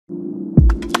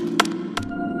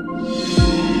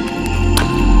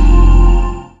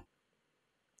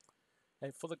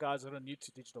for the guys that are new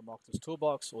to Digital Marketers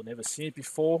Toolbox or never seen it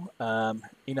before,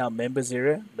 in our members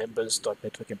area,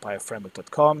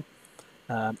 members.networkempireframework.com,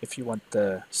 if you want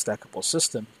the stackable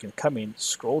system, you can come in,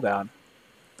 scroll down,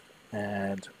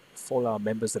 and for our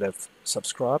members that have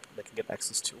subscribed, they can get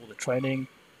access to all the training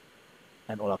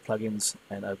and all our plugins.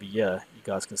 And over here, you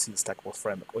guys can see the stackable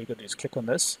framework. All you got to do is click on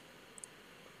this.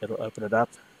 It'll open it up,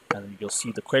 and you'll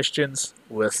see the questions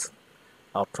with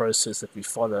our process that we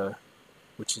follow,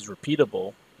 which is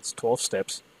repeatable. It's 12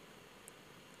 steps.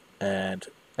 And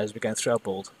as we're going through our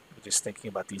build, we're just thinking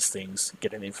about these things,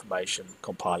 getting information,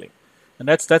 compiling. And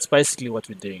that's basically what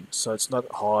we're doing. So it's not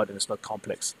hard and it's not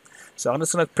complex. So I'm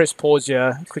just going to press pause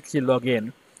here, quickly log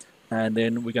in, and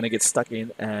then we're going to get stuck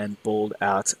in and build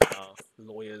out our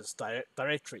lawyers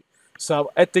directory.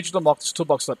 So at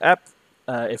digitalmarketerstoolbox.app,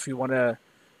 if you want to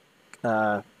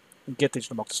get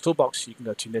Digital Marketers Toolbox, you can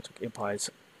go to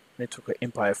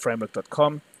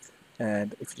networkempireframework.com,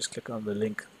 and if you just click on the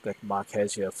link that Mark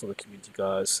has here for the community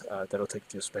guys, that'll take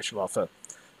you to a special offer.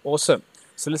 Awesome.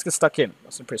 So let's get stuck in.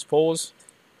 Let's press pause.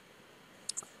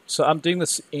 So I'm doing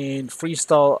this in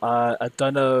freestyle. I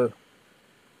don't know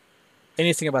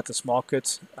anything about this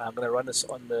market. I'm going to run this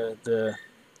on the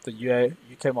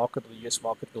UK market or the US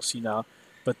market. You'll see now.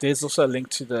 But there's also a link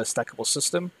to the stackable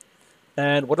system.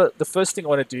 And the first thing I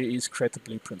want to do is create a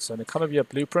blueprint. So I'm going to come over here,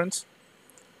 blueprint,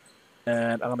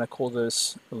 and I'm going to call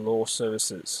this law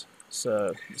services.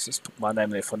 So let's just put my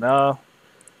name there for now.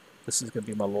 This is going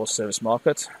to be my law service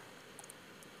market.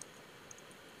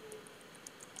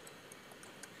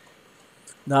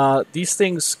 Now, these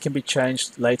things can be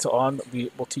changed later on.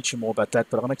 We'll teach you more about that,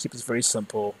 but I'm going to keep this very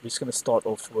simple. We're just going to start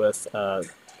off with, let's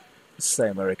say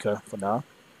America for now.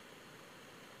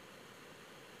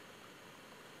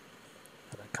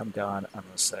 Come down, I'm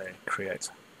going to say create,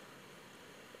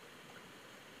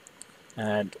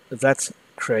 and that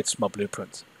creates my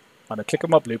blueprint. I'm going to click on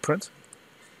my blueprint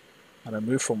and I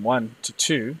move from 1 to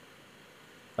 2.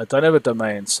 I don't have a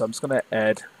domain, so I'm just going to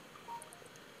add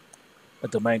a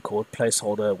domain called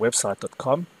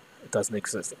placeholderwebsite.com. It doesn't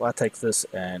exist. If I take this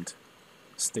and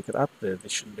stick it up there, there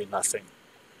shouldn't be nothing.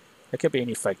 It could be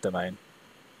any fake domain.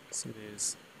 So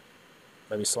there's,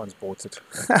 maybe someone's bought it.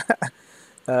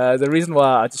 The reason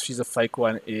why I just use a fake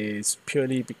one is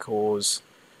purely because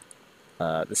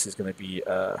this is going to be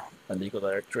a legal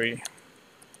directory.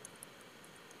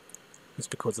 It's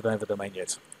because I don't have a domain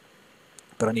yet,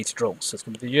 but I need to drill. So it's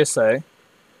going to be the USA. I'm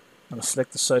going to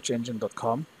select the search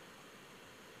engine.com,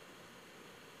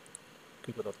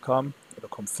 google.com. It'll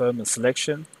confirm the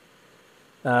selection.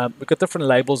 We've got different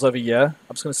labels over here.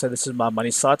 I'm just going to say this is my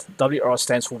money site. WR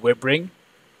stands for WebRing.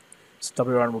 So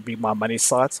WR will be my money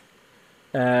site.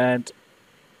 And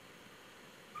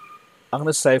I'm going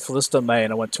to say for this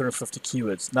domain, I want 250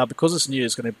 keywords. Now, because it's new,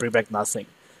 it's going to bring back nothing.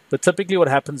 But typically what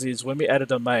happens is when we add a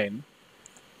domain,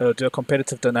 it'll do a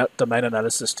competitive domain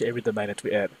analysis to every domain that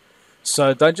we add.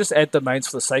 So don't just add domains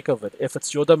for the sake of it. If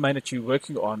it's your domain that you're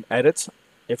working on, add it.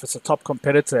 If it's a top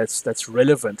competitor that's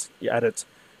relevant, you add it.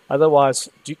 Otherwise,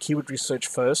 do keyword research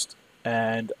first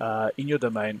and in your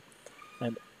domain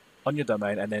and on your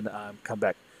domain, and then come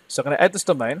back. So I'm going to add this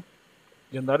domain.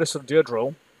 You'll notice it'll do a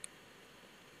drill.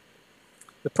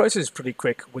 The process is pretty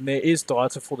quick. When there is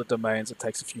data for the domains, it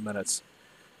takes a few minutes.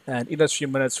 And in those few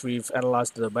minutes, we've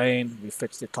analyzed the domain, we've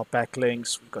fetched the top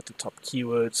backlinks, we've got the top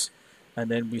keywords, and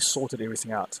then we sorted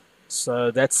everything out.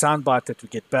 So that soundbite that we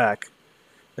get back,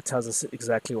 it tells us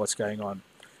exactly what's going on.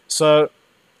 So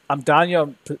I'm down here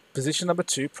on position number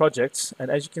 2, projects, and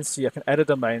as you can see, I can add a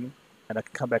domain, and I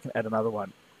can come back and add another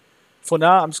one. For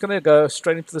now, I'm just going to go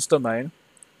straight into this domain,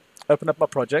 open up my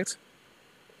project,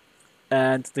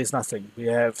 and there's nothing. We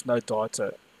have no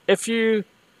data. If you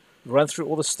run through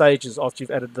all the stages after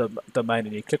you've added the domain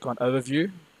and you click on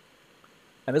overview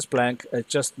and it's blank, it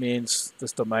just means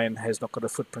this domain has not got a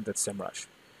footprint at SEMrush.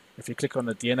 If you click on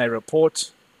the DNA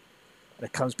report, and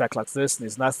it comes back like this and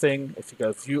there's nothing. If you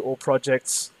go view all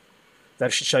projects,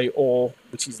 that should show you all,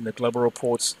 which is in the global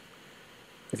reports.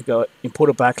 If you go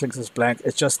import a backlinks, it's blank.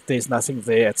 It's just there's nothing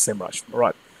there at SEMrush. All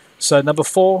right. So number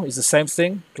 4 is the same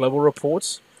thing, global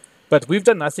reports, but we've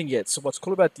done nothing yet. So what's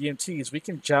cool about DMT is we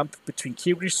can jump between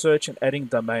keyword research and adding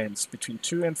domains between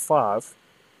 2 and 5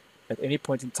 at any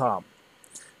point in time.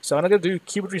 So I'm going to do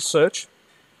keyword research,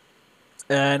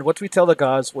 and what we tell the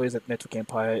guys always at Network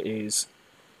Empire is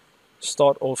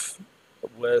start off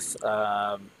with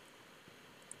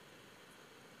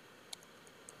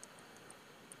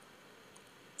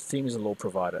theme is a law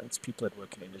provider. It's people that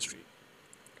work in the industry.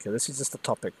 Okay, this is just the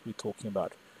topic we're talking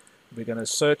about. We're going to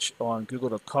search on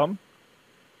google.com.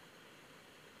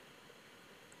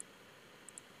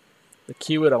 The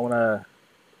keyword I want to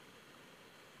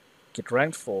get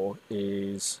ranked for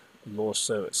is law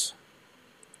service.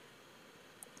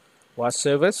 Why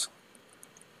service?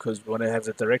 Because we want to have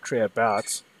the directory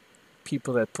about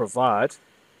people that provide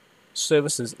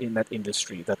services in that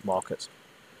industry, that market.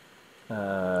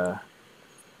 And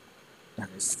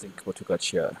let's think what we got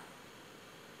here.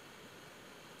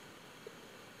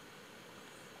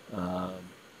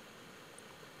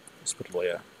 Let's put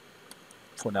lawyer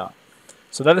for now.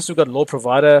 So notice we've got law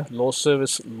provider, law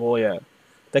service, lawyer.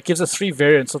 That gives us 3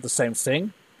 variants of the same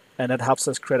thing, and that helps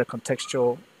us create a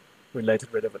contextual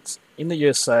related relevance. In the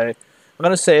USA, I'm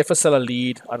going to say if I sell a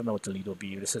lead, I don't know what the lead will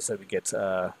be. Let's just say we get,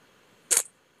 we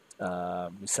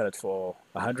sell it for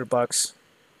 $100.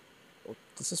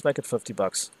 Let's just make it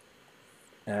 $50,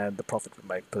 and the profit we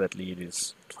make per that lead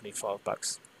is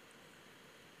 $25.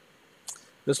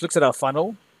 This looks at our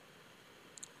funnel.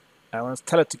 I want to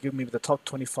tell it to give me the top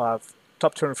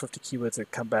 250 keywords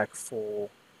that come back for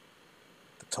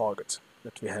the target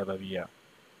that we have over here,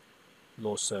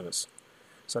 law service.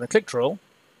 So I'm going to click drill.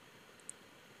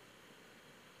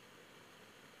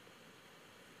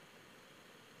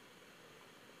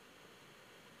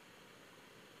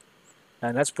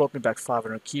 And that's brought me back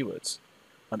 500 keywords.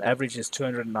 On average, is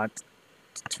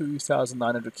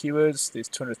 2,900 keywords. There's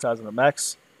 200,000 at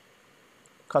max.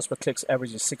 Cost per clicks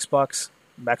average is $6.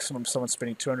 Maximum someone's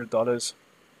spending $200.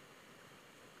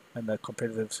 And the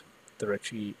competitive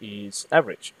directory is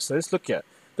average. So let's look here.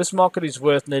 This market is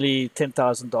worth nearly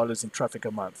 $10,000 in traffic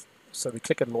a month. So we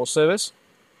click at law service.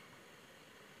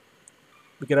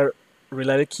 We get our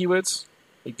related keywords.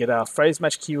 We get our phrase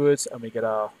match keywords, and we get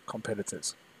our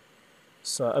competitors.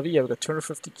 So over here we've got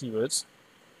 250 keywords.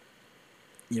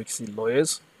 You can see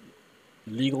lawyers,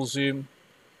 legal zoom,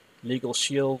 legal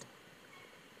shield.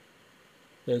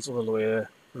 There's all the lawyer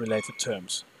related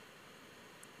terms.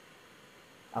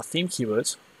 Our theme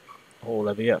keywords are all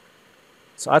over here.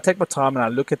 So I take my time and I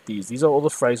look at these. These are all the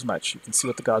phrase match. You can see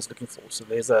what the guy's looking for. So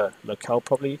there's a locale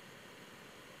probably.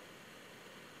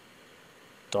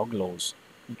 Dog laws.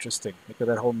 Interesting. Look at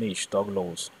that whole niche. Dog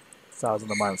laws.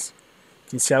 1,000 a month.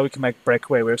 You can see how we can make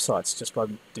breakaway websites just by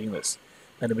doing this.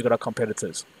 And then we got our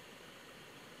competitors.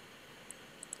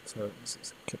 So let's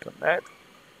just click on that.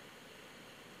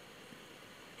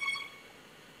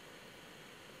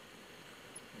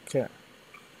 Okay.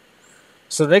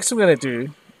 So the next thing we're going to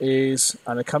do is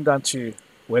I'm going to come down to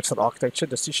website architecture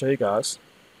just to show you guys.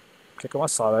 Click on my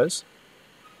silos.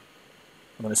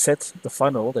 I'm going to set the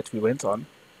funnel that we went on,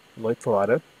 Lloyd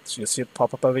provider. So you'll see it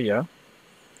pop up over here.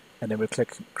 And then we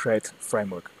click create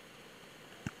framework.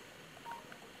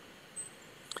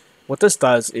 What this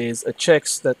does is it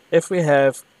checks that if we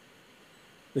have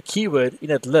the keyword in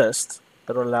that list,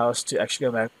 that will allow us to actually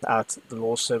go map out the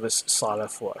law service silo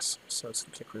for us. So let's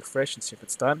click refresh and see if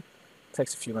it's done. It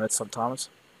takes a few minutes sometimes.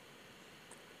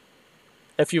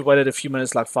 If you've waited a few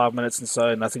minutes, like 5 minutes and so,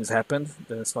 and nothing's happened,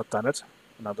 then it's not done it.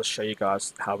 And I'll just show you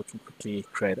guys how we can quickly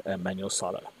create a manual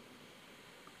silo.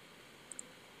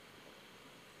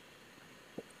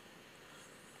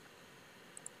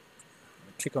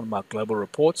 Click on my global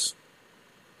reports.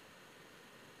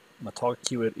 My target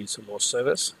keyword is law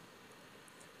service.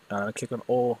 And I'm going to click on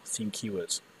all theme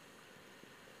keywords.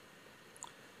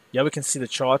 Here we can see the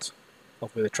chart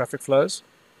of where the traffic flows.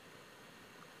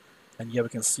 And here we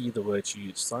can see the words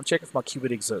used. So I'm checking if my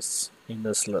keyword exists in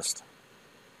this list.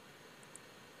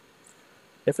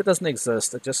 If it doesn't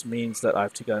exist, it just means that I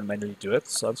have to go and manually do it.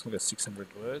 So I'm just going to go 600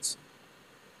 words.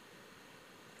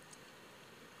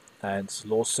 And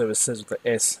law services with the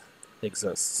S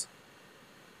exists.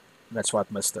 And that's why I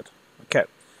missed it. Okay,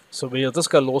 so we'll just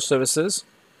go law services.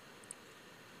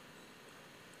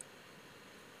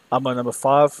 I'm on number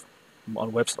 5. I'm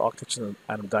on website architecture and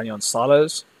I'm down here on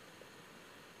silos.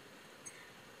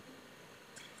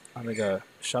 I'm going to go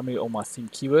show me all my theme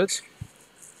keywords.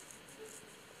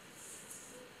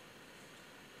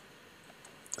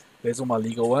 There's all my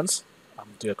legal ones. I'm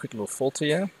going to do a quick little filter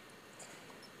here.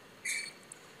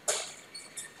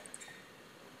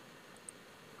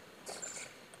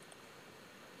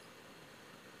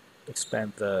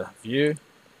 Expand the view.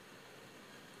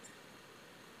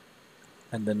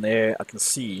 And then there I can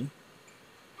see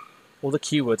all the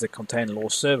keywords that contain law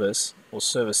service or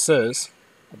services,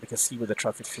 and we can see where the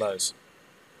traffic flows.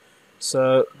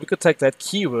 So we could take that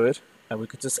keyword and we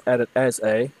could just add it as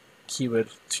a keyword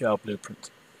to our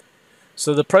blueprint.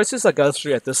 So the process I go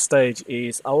through at this stage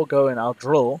is I will go and I'll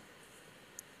drill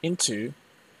into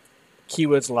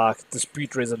keywords like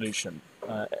dispute resolution,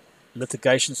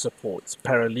 litigation support,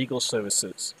 paralegal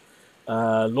services,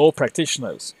 law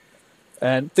practitioners,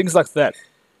 and things like that.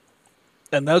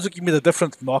 And those will give me the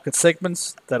different market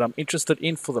segments that I'm interested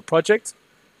in for the project.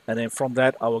 And then from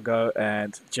that, I will go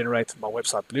and generate my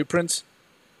website blueprint.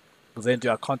 We'll then do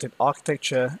our content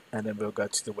architecture, and then we'll go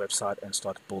to the website and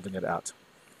start building it out.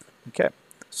 Okay,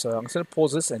 so I'm just going to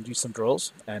pause this and do some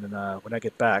drills, and when I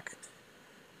get back,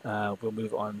 we'll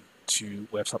move on to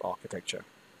website architecture.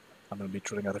 I'm going to be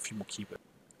drilling out a few more keywords.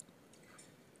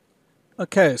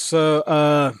 Okay,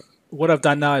 so what I've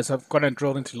done now is I've gone and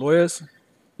drilled into lawyers,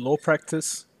 law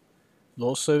practice,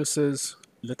 law services,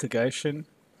 litigation,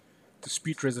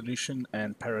 dispute resolution,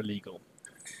 and paralegal.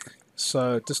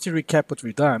 So just to recap what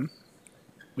we've done,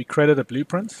 we created a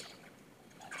blueprint,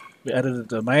 we added a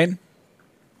domain,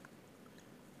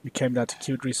 we came down to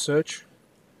keyword research,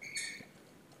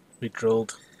 we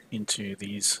drilled into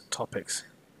these topics.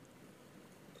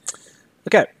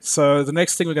 Okay, so the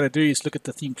next thing we're going to do is look at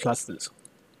the theme clusters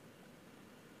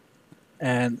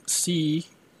and see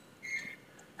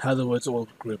how the words are all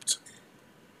grouped.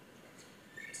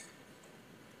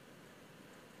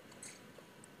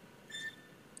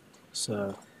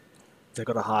 So they've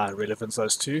got a higher relevance,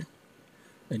 those two.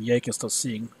 And here you can start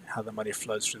seeing how the money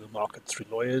flows through the market through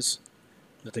lawyers,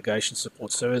 litigation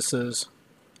support services,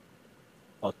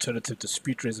 alternative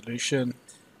dispute resolution,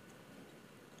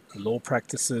 law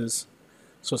practices.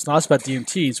 So what's nice about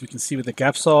DMT is we can see where the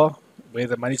gaps are, where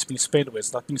the money's being spent, where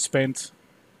it's not being spent.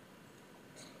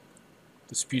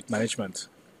 Dispute management,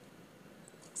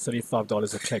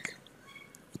 $35 a click.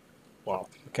 Wow,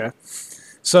 okay.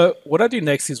 So what I do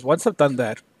next is once I've done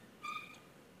that,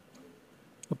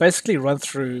 I basically run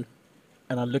through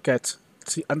and I look at,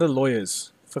 see, under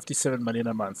lawyers, 57 million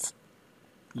a month.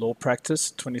 Law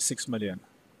practice, 26 million.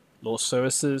 Law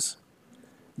services,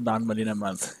 9 million a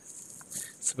month.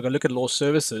 So we're going to look at law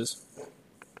services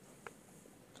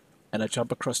and I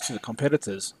jump across to the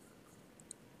competitors.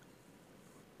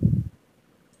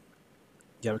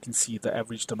 Yeah, we can see the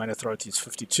average domain authority is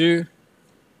 52.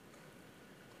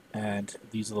 And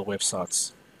these are the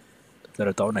websites that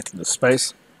are dominating the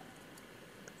space.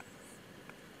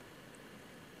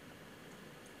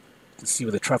 You can see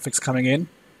where the traffic's coming in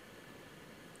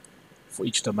for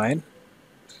each domain.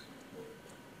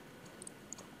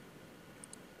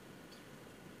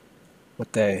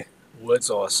 What their words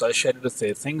are associated with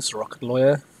their things, Rocket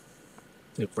Lawyer,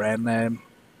 their brand name,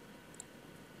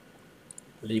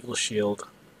 Legal Shield.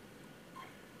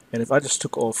 And if I just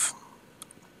took off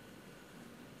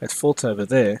that filter over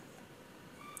there,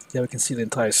 yeah, we can see the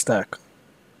entire stack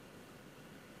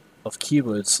of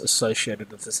keywords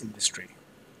associated with this industry.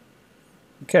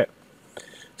 Okay,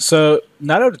 so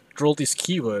now that I've drilled these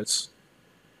keywords,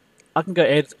 I can go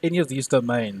add any of these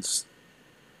domains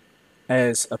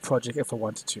as a project if I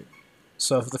wanted to.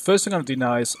 So the first thing I'm going to do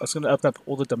now is I'm just going to open up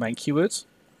all the domain keywords,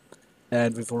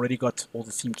 and we've already got all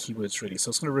the theme keywords ready. So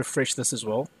I'm just going to refresh this as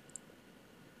well.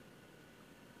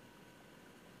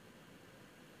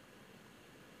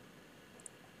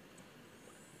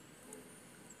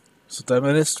 So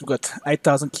domainist, we've got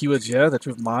 8,000 keywords here that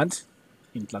we've mined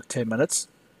in like 10 minutes.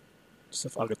 So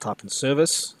if I go type in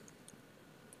service,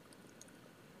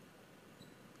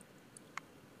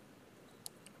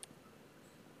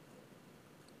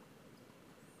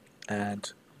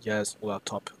 and here's all our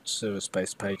top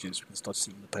service-based pages. We can start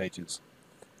seeing the pages.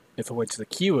 If I went to the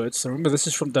keywords, so remember this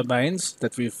is from domains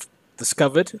that we've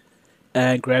discovered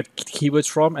and grabbed keywords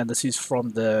from, and this is from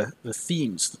the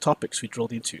themes, the topics we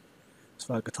drilled into.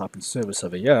 So if I could type in service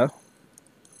over here,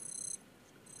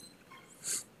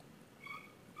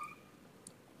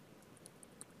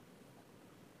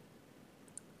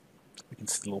 we can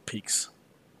see the little peaks.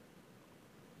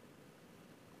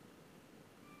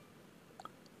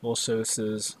 Law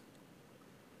services.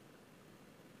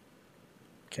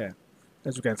 Okay,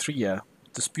 as we're going through here,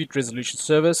 dispute resolution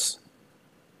service,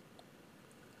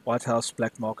 White House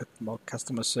black market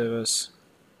customer service.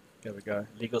 There we go.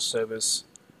 Legal service,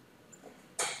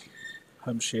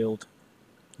 Home Shield,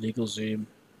 Legal Zoom.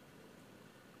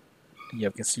 Yeah,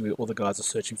 we can see where all the guys are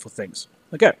searching for things.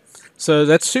 Okay, so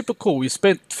that's super cool. We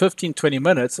spent 15-20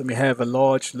 minutes and we have a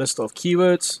large list of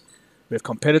keywords. We have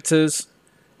competitors.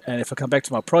 And if I come back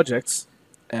to my projects,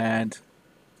 and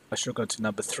I should have gone to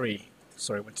number 3.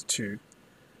 Sorry, I went to 2.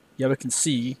 Yeah, we can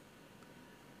see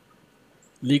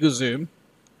Legal Zoom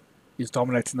is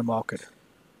dominating the market.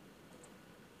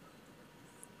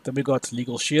 Then we got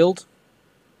Legal Shield,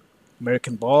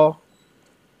 American Bar,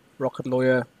 Rocket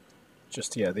Lawyer,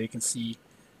 just here. There you can see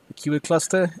the keyword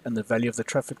cluster and the value of the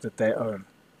traffic that they own.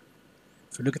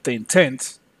 If you look at the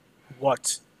intent,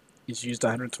 what is used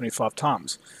 125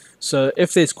 times. So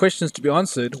if there's questions to be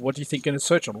answered, what do you think you're going to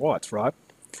search on what, right?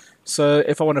 So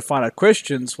if I want to find out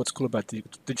questions, what's cool about the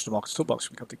Digital Markets Toolbox,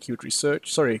 we can come to keyword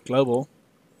research, global.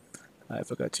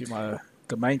 If I go to my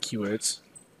domain keywords,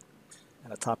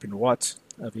 and I type in what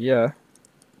over here,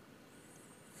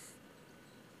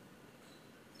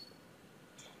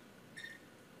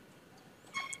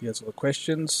 here's all the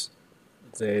questions,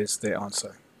 there's the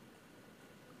answer.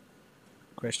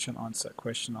 Question, answer,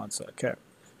 question, answer. Okay.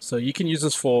 So you can use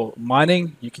this for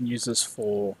mining, you can use this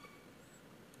for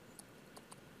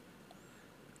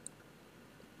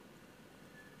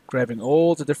grabbing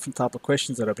all the different type of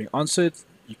questions that are being answered.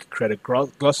 You can create a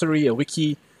glossary, a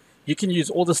wiki. You can use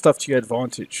all the stuff to your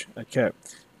advantage. Okay.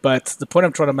 But the point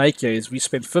I'm trying to make here is we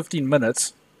spent 15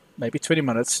 minutes, maybe 20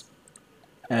 minutes,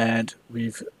 and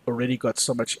we've already got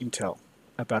so much intel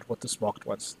about what this market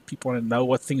wants. People want to know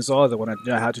what things are, they want to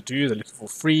know how to do, they're looking for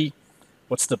free,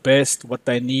 what's the best, what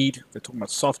they need. They're talking about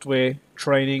software,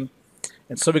 training.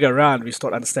 And so we go around, we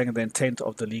start understanding the intent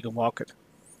of the legal market.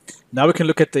 Now we can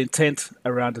look at the intent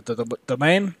around the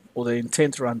domain or the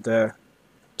intent around the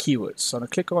keywords. So I'm going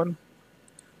to click on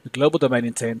the global domain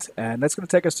intent, and that's going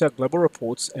to take us to our global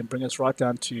reports and bring us right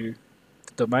down to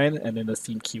the domain and then the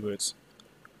theme keywords.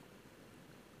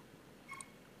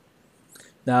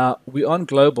 Now we're on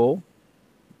global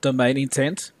domain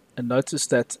intent, and notice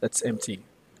that it's empty.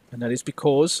 And that is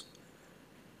because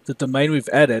the domain we've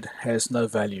added has no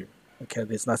value. Okay,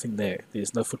 there's nothing there.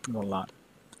 There's no footprint online.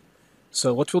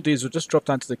 So what we'll do is we'll just drop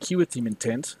down to the keyword theme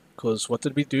intent, because what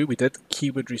did we do? We did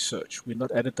keyword research. We've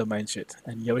not added domains yet.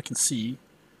 And here we can see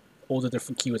all the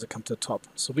different keywords that come to the top.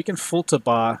 So we can filter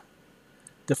by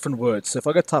different words. So if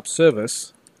I go type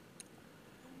service,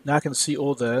 now I can see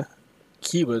all the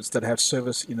keywords that have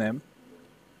service in them,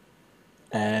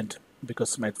 and because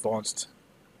some advanced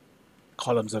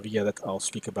columns over here that I'll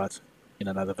speak about in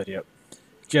another video.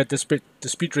 You have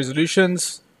dispute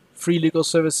resolutions, free legal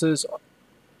services,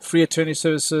 free attorney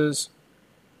services,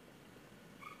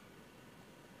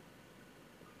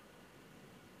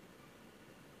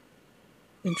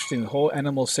 interesting, the whole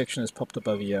animal section has popped up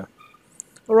over here.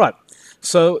 Alright,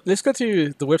 so let's go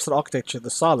to the website architecture,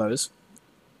 the silos,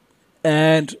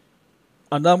 and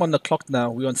I know I'm on the clock now,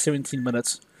 we're on 17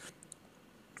 minutes.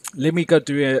 Let me go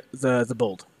do the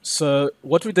build. So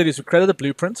what we did is we created a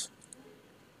blueprint.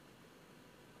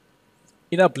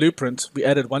 In our blueprint, we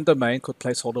added one domain called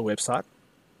placeholder website.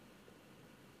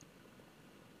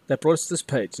 That brought us to this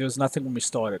page. There was nothing when we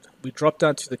started. We dropped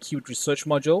down to the keyword research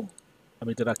module, and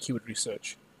we did our keyword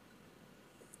research.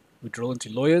 We drill into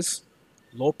lawyers,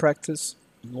 law practice,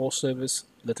 law service,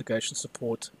 litigation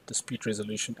support, dispute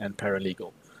resolution, and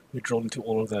paralegal. We drill into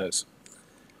all of those.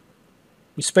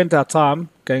 We spent our time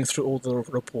going through all the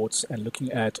reports and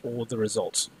looking at all the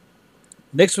results.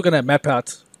 Next, we're going to map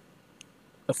out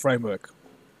a framework.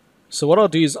 So what I'll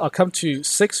do is I'll come to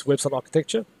 6 website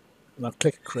architecture, and I'll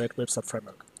click create website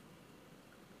framework.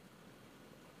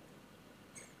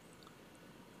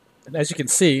 And as you can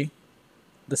see,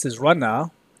 this is run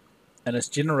now, and it's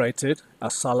generated a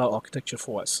silo architecture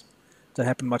for us. That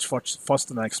happened much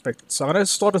faster than I expected. So I'm going to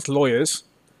start with lawyers.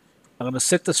 I'm going to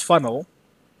set this funnel.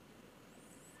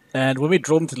 And when we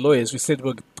drilled into lawyers, we said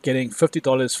we're getting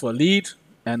 $50 for a lead,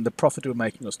 and the profit we're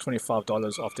making was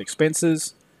 $25 after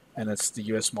expenses, and it's the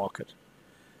US market.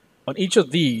 On each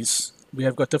of these, we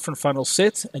have got different funnels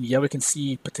set, and here we can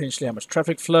see potentially how much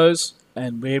traffic flows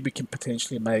and where we can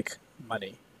potentially make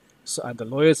money. So under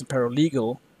lawyers and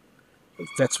paralegal,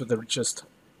 that's where the richest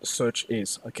search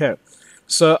is. Okay,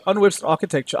 so on website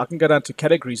architecture, I can go down to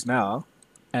categories now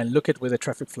and look at where the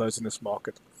traffic flows in this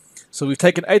market. So we've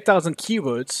taken 8,000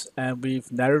 keywords and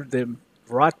we've narrowed them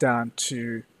right down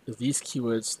to these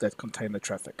keywords that contain the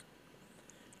traffic.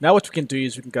 Now what we can do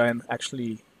is we can go and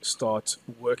actually start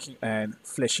working and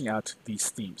fleshing out these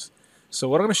themes. So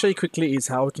what I'm going to show you quickly is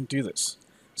how we can do this.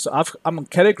 So I'm on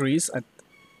categories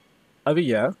over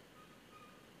here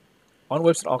on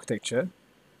website architecture,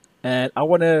 and I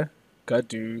want to go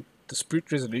do dispute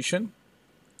resolution.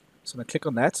 So I'm going to click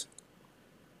on that.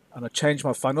 I'm going to change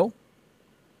my funnel.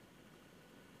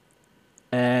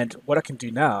 And what I can do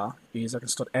now is I can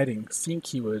start adding theme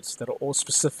keywords that are all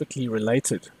specifically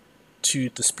related to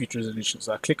dispute resolution.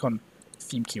 So I click on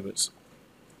theme keywords.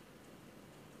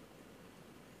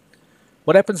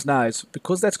 What happens now is,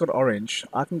 because that's got orange,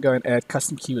 I can go and add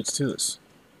custom keywords to this.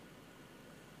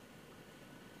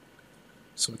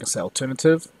 So we can say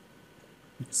alternative,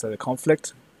 we can say the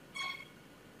conflict,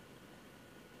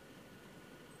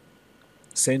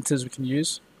 centers we can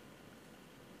use,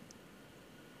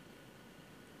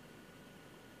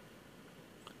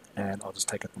 and I'll just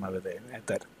take it from over there and add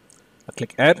that. I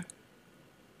click add,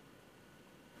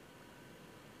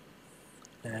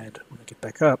 and when I get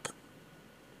back up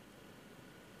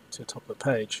to the top of the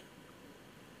page,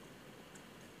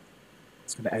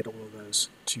 it's going to add all of those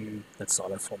to that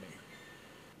silo for me.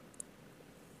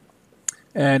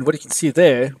 And what you can see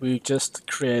there, we just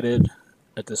created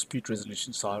a dispute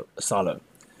resolution silo.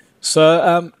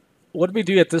 So what we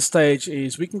do at this stage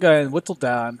is we can go and whittle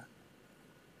down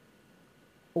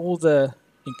all the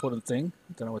important thing.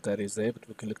 I don't know what that is there, but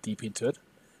we can look deep into it.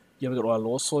 Yeah, we've got our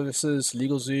law services,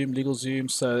 legal zoom.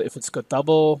 So if it's got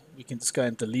double, we can just go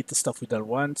and delete the stuff we don't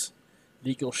want.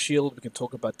 Legal shield, we can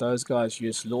talk about those guys.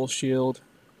 US law shield.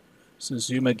 So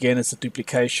zoom again is a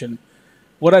duplication.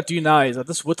 What I do now is I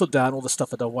just whittle down all the stuff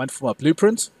that I want from my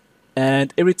blueprint.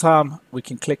 And every time we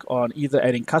can click on either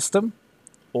adding custom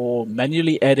or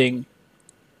manually adding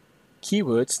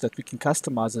keywords that we can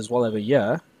customize as well over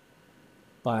here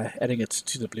by adding it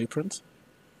to the blueprint.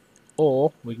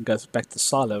 Or we can go back to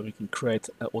Silo, we can create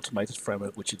an automated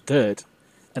framework, which it did.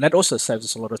 And that also saves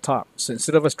us a lot of time. So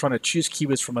instead of us trying to choose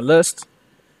keywords from a list,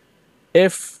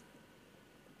 if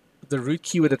the root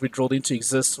keyword that we drilled into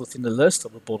exists within the list,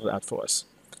 it will build it out for us.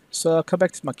 So I'll come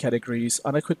back to my categories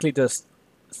and I quickly just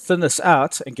thin this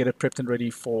out and get it prepped and ready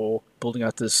for building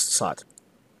out this site.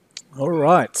 All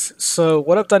right, so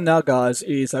what I've done now, guys,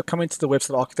 is I've come into the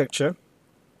website architecture.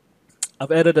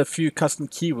 I've added a few custom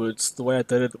keywords. The way I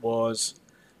did it was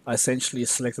I essentially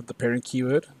selected the parent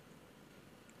keyword,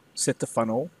 set the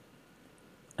funnel,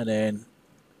 and then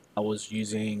I was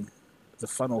using the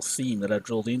funnel theme that I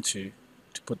drilled into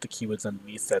to put the keywords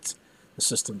underneath that the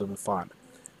system didn't find.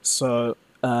 So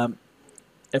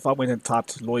if I went and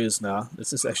typed lawyers now,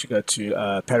 let's just actually go to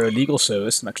paralegal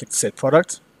service and I click set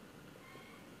product.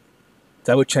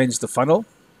 That would change the funnel.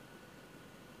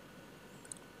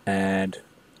 And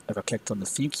if I clicked on the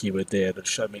theme keyword there, it'll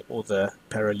show me all the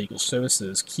paralegal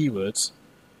services keywords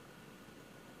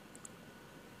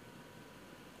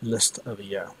list over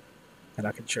here. And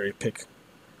I can cherry pick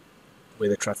where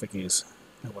the traffic is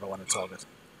and what I want to target.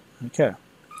 Okay.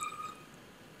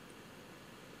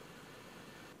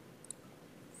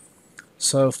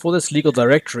 So for this legal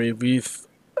directory, we've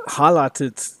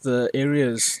highlighted the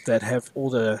areas that have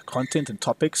all the content and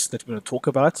topics that we're going to talk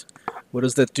about. What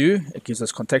does that do? It gives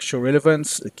us contextual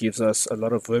relevance. It gives us a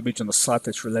lot of verbiage on the site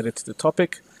that's related to the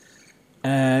topic.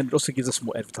 And it also gives us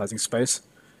more advertising space.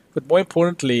 But more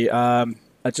importantly,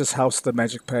 it just helps the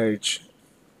magic page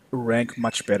rank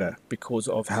much better because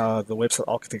of how the website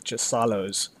architecture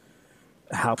silos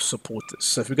help support this.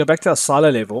 So if we go back to our silo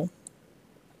level,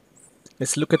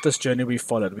 let's look at this journey we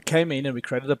followed. We came in and we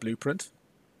created a blueprint.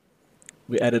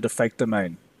 We added a fake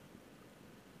domain.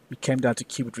 We came down to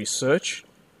keyword research.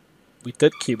 We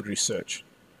did keyword research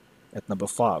at number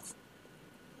 5.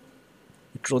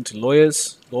 We drilled into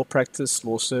lawyers, law practice,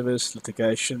 law service,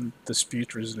 litigation,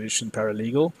 dispute resolution,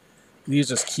 paralegal.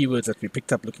 These are just keywords that we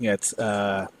picked up looking at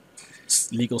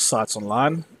legal sites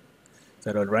online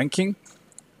that are ranking.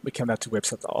 We came down to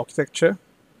website architecture.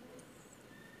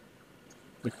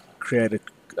 We created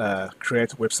create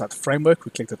website framework.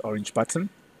 We clicked that orange button.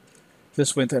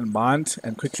 This went and mined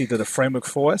and quickly did a framework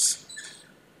for us.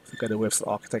 If we go to website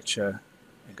architecture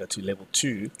and go to level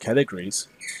 2 categories,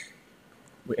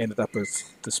 we ended up with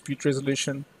dispute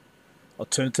resolution,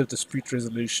 alternative dispute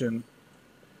resolution,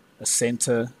 a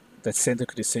center. That center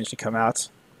could essentially come out.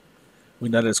 We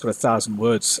know that it's got 1,000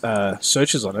 words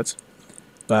searches on it,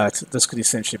 but this could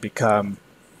essentially become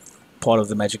part of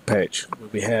the magic page where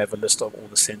we have a list of all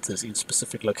the centers in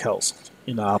specific locales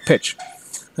in our pitch.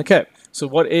 Okay, so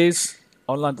what is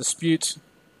online dispute?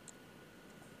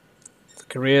 The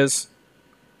careers,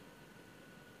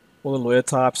 all the lawyer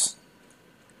types.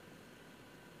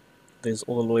 There's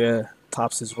all the lawyer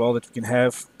types as well that we can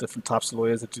have, different types of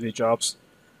lawyers that do their jobs.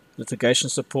 Litigation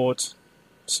support,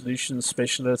 solutions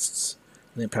specialists,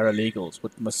 and then paralegals.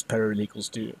 What must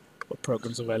paralegals do? What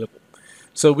programs are available?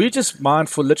 So we just mined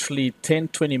for literally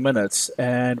 10-20 minutes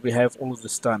and we have all of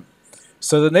this done.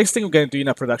 So the next thing we're going to do in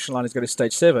our production line is go to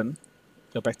stage 7,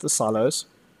 go back to the silos.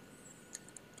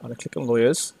 I'm going to click on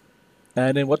lawyers.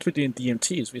 And then what we do in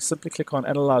DMT is we simply click on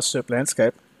analyze SERP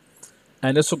landscape.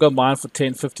 And this will go mine for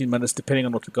 10-15 minutes depending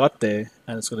on what we got there.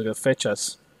 And it's going to go fetch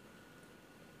us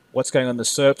what's going on in the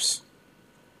SERPs,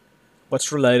 what's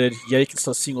related. Here you can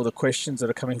start seeing all the questions that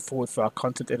are coming forward for our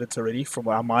content editor already from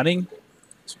our mining.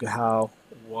 So we go how,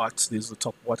 what, these are the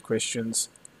top what questions.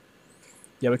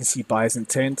 Yeah, we can see buyer's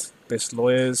intent, best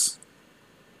lawyers,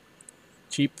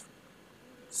 cheap.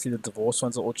 See the divorce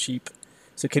ones are all cheap.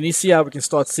 So can you see how we can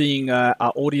start seeing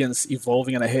our audience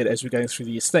evolving and ahead as we're going through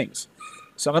these things?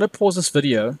 So I'm going to pause this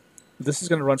video. This is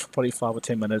going to run for probably 5 or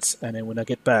 10 minutes, and then when I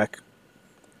get back,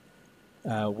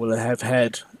 we'll have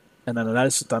had an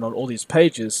analysis done on all these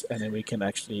pages, and then we can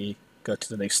actually go to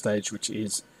the next stage, which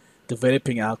is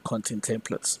developing our content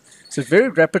templates. So very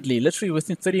rapidly, literally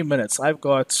within 30 minutes, I've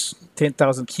got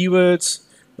 10,000 keywords.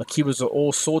 The keywords are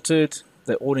all sorted.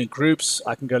 They're all in groups.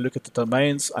 I can go look at the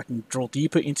domains. I can drill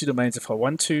deeper into domains if I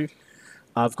want to.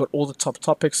 I've got all the top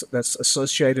topics that's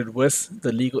associated with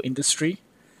the legal industry.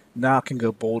 Now I can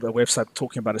go build a website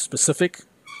talking about a specific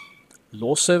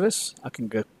law service. I can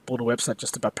go build a website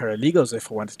just about paralegals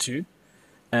if I wanted to.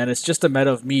 And it's just a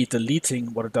matter of me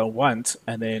deleting what I don't want,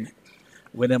 and then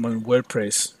when I'm on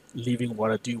WordPress, leaving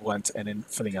what I do want, and then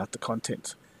filling out the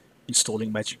content,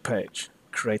 installing Magic Page,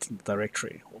 creating the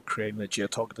directory, or creating the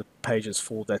geo-targeted pages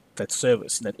for that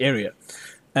service in that area.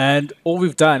 And all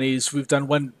we've done is we've done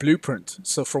one blueprint.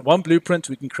 So from one blueprint,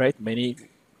 we can create many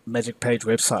Magic Page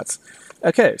websites.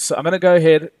 Okay, so I'm going to go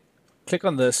ahead, click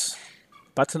on this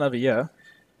button over here.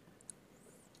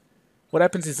 What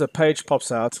happens is a page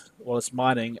pops out while it's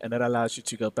mining, and that allows you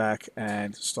to go back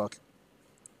and start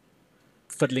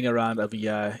fiddling around over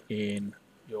here in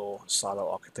your silo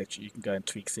architecture. You can go and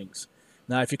tweak things.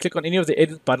 Now, if you click on any of the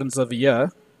edit buttons over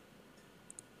here,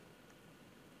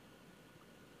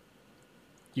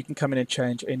 you can come in and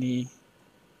change any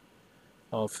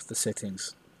of the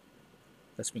settings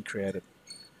that's been created.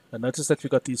 Now notice that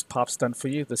we've got these pipes done for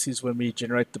you. This is when we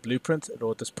generate the blueprint.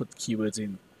 It'll just put keywords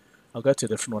in. I'll go to a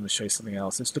different one to show you something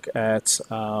else. Let's look at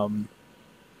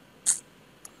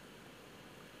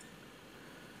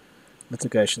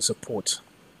litigation support.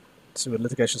 So with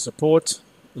litigation support,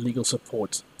 legal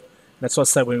support. That's what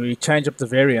I say, when we change up the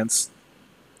variants,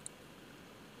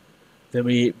 then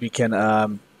we can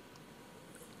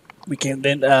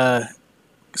then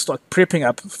start prepping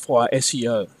up for our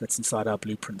SEO that's inside our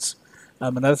blueprints.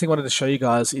 Another thing I wanted to show you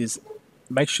guys is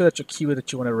make sure that your keyword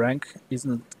that you want to rank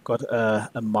isn't got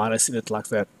a minus in it like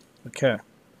that. Okay.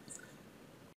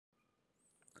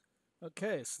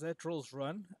 Okay, so that drill's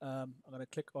run. I'm going to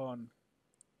click on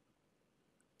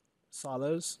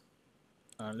silos,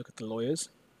 look at the lawyers.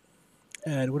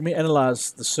 And when we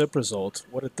analyze the SERP result,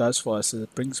 what it does for us is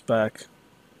it brings back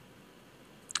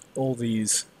all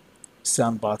these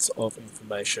sound bites of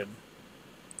information,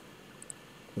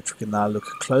 which we can now look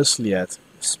closely at,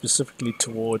 specifically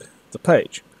toward the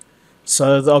page.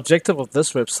 So the objective of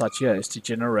this website here is to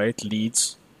generate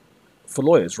leads for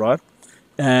lawyers, right?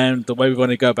 And the way we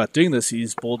want to go about doing this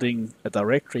is building a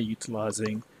directory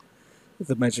utilizing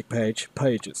the Magic Page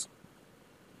pages.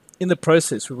 In the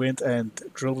process, we went and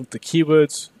drilled into the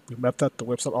keywords, we mapped out the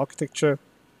website architecture.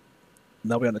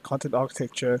 Now we're on the content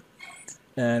architecture.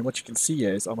 And what you can see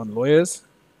here is I'm on lawyers.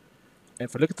 And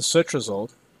if I look at the search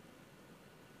result,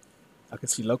 I can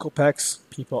see local packs,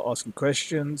 people asking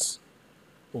questions,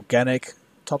 organic,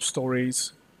 top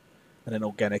stories, and then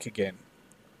organic again.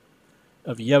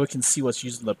 Over here we can see what's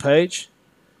used on the page.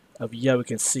 Over here we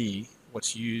can see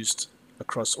what's used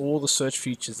across all the search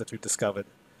features that we've discovered.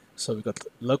 So we've got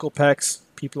local packs,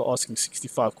 people are asking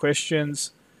 65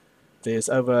 questions. There's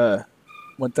over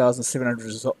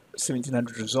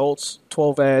 1,700 results,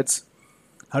 12 ads,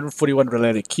 141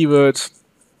 related keywords,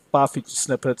 5 feature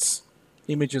snippets.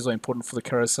 Images are important for the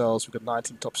carousels. We've got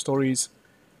 19 top stories.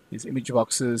 There's image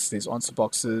boxes, there's answer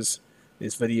boxes,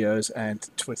 there's videos, and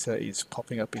Twitter is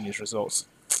popping up in these results.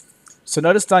 So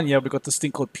notice down here we've got this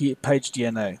thing called Page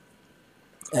DNA,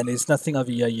 and there's nothing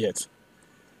over here yet.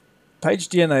 Page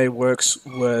DNA works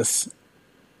with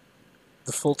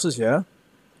the filters here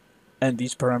and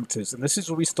these parameters, and this is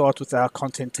where we start with our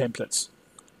content templates.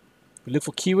 We look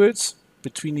for keywords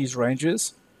between these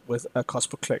ranges with a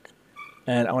cost per click,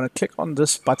 and I want to click on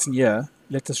this button here,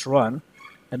 let this run,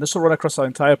 and this will run across our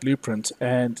entire blueprint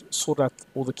and sort out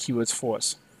all the keywords for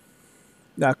us.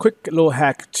 Now a quick little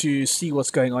hack to see what's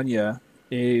going on here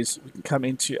is we can come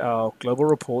into our global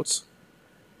reports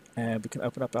and we can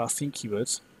open up our theme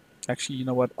keywords. Actually, you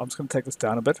know what, I'm just going to take this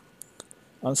down a bit.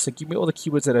 I'll say give me all the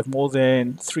keywords that have more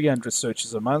than 300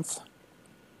 searches a month.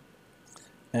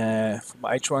 For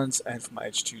my H1s and for my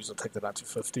H2s, I'll take that down to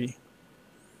 50. And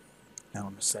I'm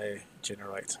going to say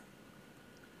generate.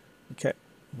 Okay,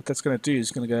 what that's going to do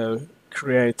is going to go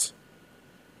create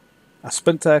our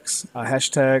spin tags, our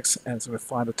hashtags, and it's going to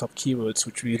find the top keywords,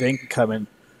 which we then can come and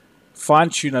fine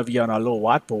tune over here on our little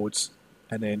whiteboards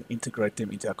and then integrate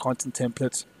them into our content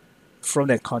template. From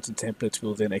that content template,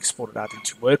 we'll then export it out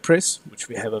into WordPress, which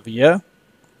we have over here.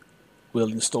 We'll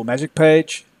install Magic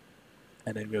Page,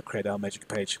 and then we'll create our Magic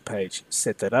Page page,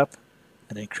 set that up,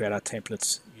 and then create our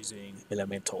templates using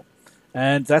Elementor.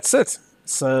 And that's it.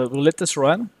 So we'll let this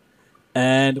run,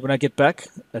 and when I get back,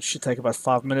 that should take about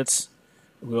 5 minutes,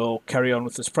 we'll carry on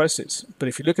with this process. But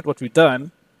if you look at what we've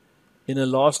done, in the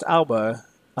last hour,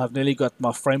 I've nearly got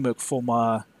my framework for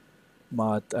my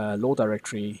law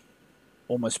directory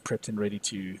almost prepped and ready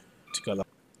to go live.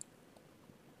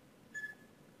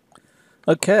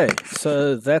 Okay,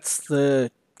 so that's the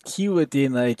keyword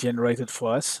DNA generated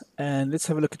for us, and let's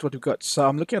have a look at what we've got. So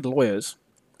I'm looking at lawyers.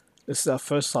 This is our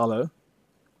first silo,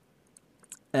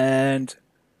 and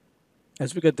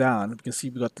as we go down, we can see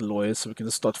we've got the lawyers, so we can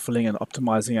just start filling and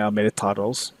optimizing our meta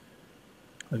titles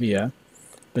over here.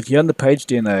 But here on the page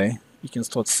DNA, you can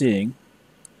start seeing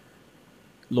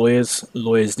lawyers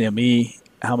near me,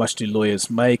 how much do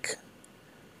lawyers make,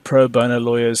 pro bono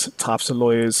lawyers, types of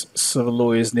lawyers, civil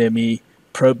lawyers near me,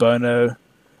 pro bono,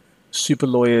 super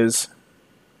lawyers,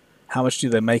 how much do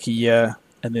they make a year,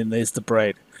 and then there's the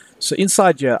braid. So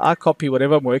inside here, I copy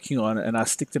whatever I'm working on and I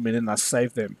stick them in and I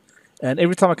save them. And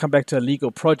every time I come back to a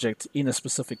legal project in a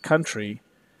specific country,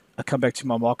 I come back to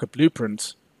my market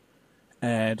blueprint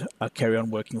and I carry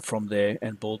on working from there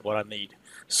and build what I need.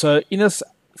 So in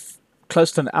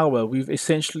close to an hour, we've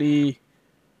essentially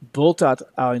built out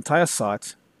our entire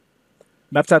site,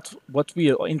 mapped out what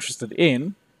we are interested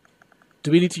in.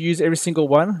 Do we need to use every single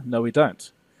one? No, we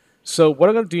don't. So what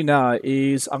I'm going to do now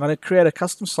is I'm going to create a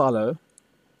custom silo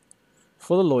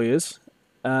for the lawyers.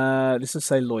 Let's just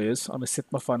say lawyers. I'm going to set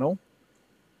my funnel.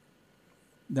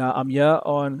 Now I'm here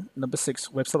on number 6,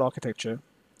 website architecture.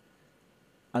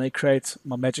 I'm going to create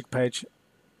my magic page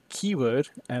keyword,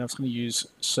 and I'm just going to use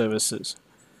services.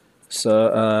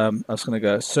 So I'm just going to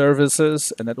go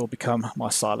services, and that will become my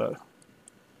silo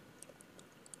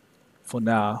for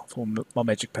now for my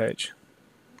magic page.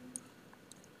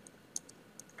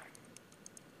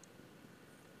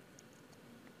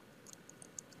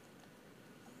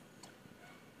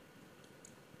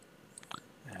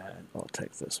 And I'll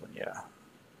take this one, yeah.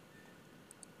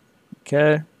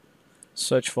 Okay.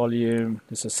 Search volume,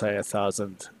 let's just say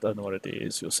 1,000. Don't know what it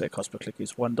is. You'll say cost per click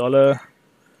is $1.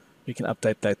 We can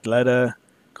update that later.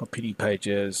 Competing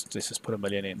pages, let's just put 1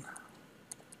 million in.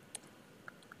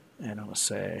 And I'm going to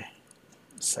say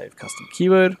save custom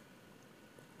keyword.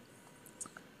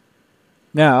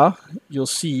 Now you'll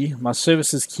see my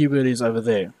services keyword is over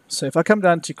there. So if I come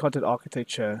down to content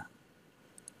architecture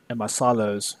and my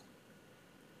silos,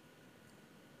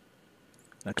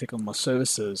 and I click on my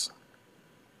services,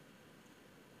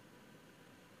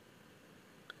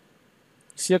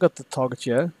 see I got the target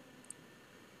here.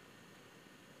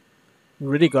 We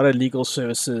already got a legal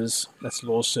services, that's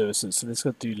law services. So let's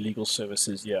go do legal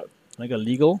services. Yeah, I got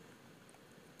legal.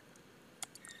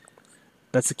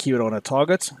 That's the keyword I want to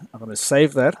target. I'm going to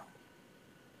save that.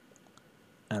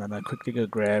 And I'm going to quickly go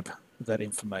grab that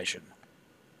information.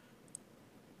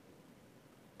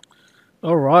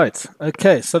 All right.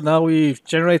 Okay, so now we've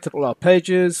generated all our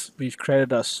pages. We've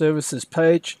created our services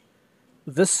page.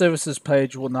 This services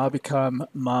page will now become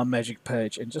my magic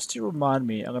page. And just to remind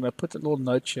me, I'm going to put a little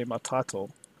note here in my title.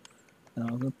 And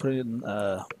I'm going to put it in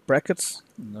brackets,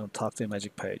 and I'll type the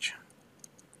magic page.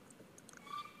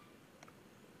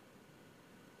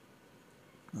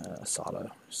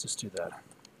 Silo. Let's just do that.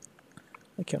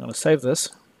 Okay, I'm going to save this.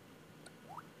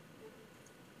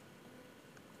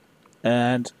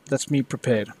 And that's me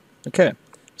prepared. Okay,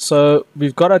 so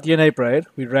we've got our DNA braid.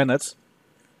 We ran it.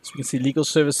 So we can see legal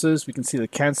services. We can see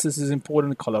that Kansas is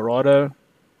important, Colorado,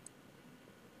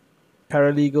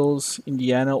 paralegals,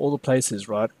 Indiana, all the places,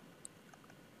 right?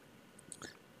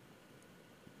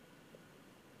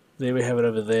 There we have it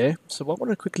over there. So what I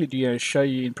want to quickly do is show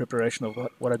you in preparation of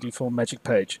what I do for a magic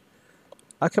page.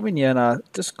 I come in here and I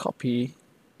just copy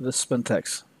the spin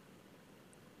text.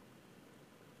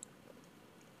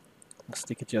 I'll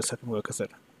stick it here so I can work with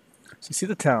it. So you see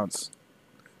the towns.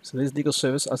 So there's legal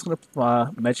service. I was going to put my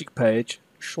magic page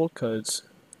shortcodes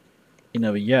in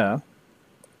over here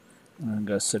and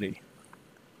go city.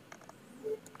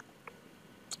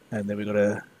 And then we've got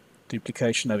a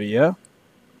duplication over here.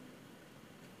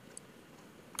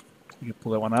 You can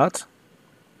pull that one out.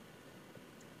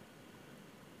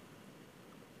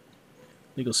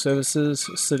 Legal services,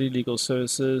 city legal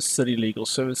services, city legal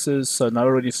services. So now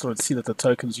already started to see that the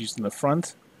token's used in the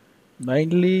front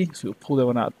mainly. So we'll pull that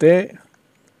one out there.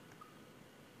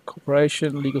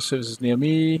 Corporation, legal services near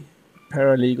me,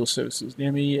 paralegal services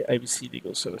near me, ABC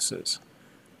legal services.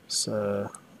 So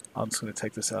I'm just going to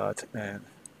take this out and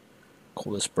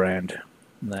call this brand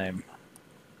name.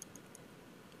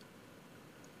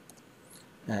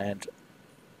 And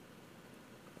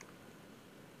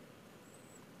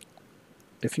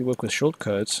if you work with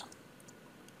shortcodes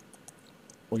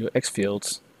or your X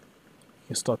fields, you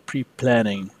can start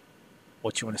pre-planning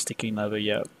what you want to stick in over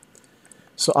here.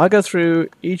 So I go through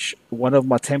each one of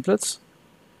my templates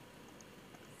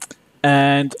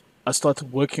and I start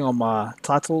working on my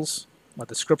titles, my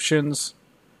descriptions,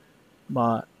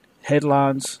 my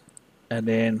headlines, and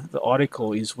then the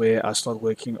article is where I start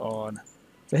working on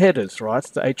the headers, right?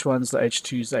 The H1s, the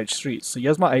H2s, the H3s. So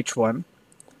here's my H1.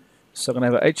 So I'm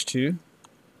going to have a H2,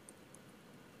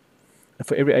 and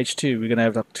for every H2 we're going to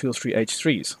have like 2 or 3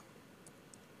 H3s.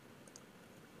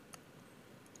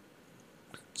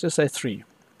 Let's just say 3.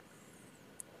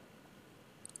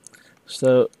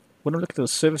 So when I look at the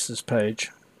services page,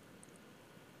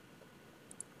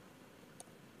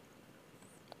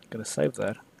 I'm going to save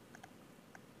that.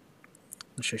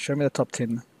 It should show me the top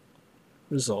 10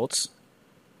 results.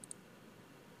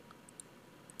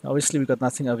 Obviously we've got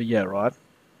nothing over here, right?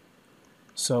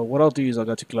 So what I'll do is I'll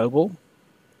go to global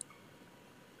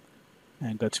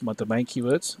and go to my domain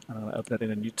keywords, and I'm going to open that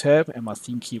in a new tab, and my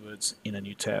theme keywords in a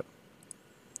new tab.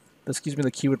 This gives me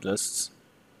the keyword lists,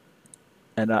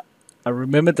 and I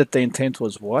remembered that the intent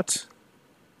was what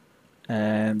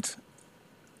and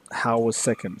how was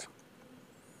second.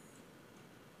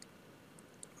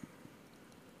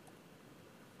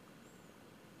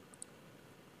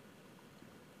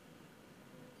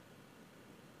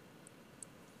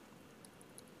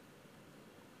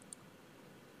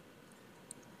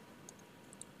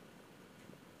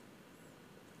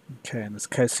 Okay, and it's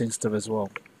case sensitive as well.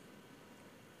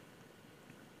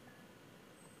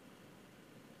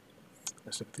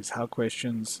 Let's look at these how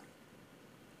questions.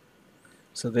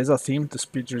 So there's our theme,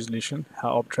 dispute resolution,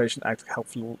 how arbitration act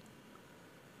helpful.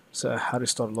 So how to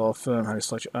start a law firm, how to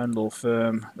start your own law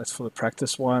firm. That's for the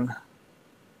practice one.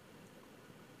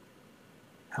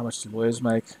 How much do lawyers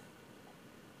make?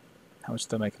 How much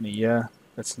do they make in a year?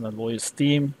 That's in the lawyer's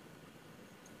theme.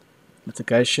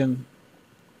 Litigation,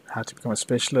 how to become a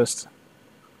specialist.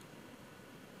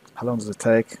 How long does it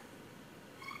take?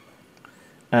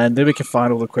 And then we can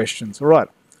find all the questions. All right.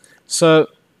 So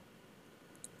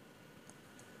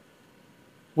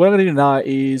what I'm going to do now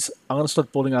is I'm going to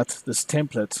start building out this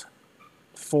template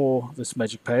for this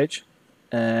magic page,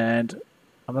 and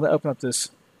I'm going to open up this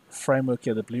framework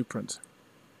here, the blueprint.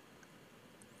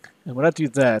 And when I do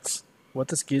that, what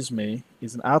this gives me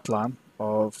is an outline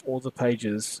of all the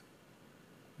pages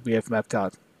we have mapped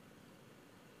out.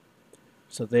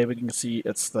 So there we can see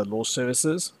it's the law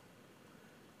services,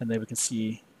 and there we can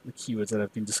see the keywords that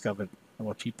have been discovered and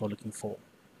what people are looking for.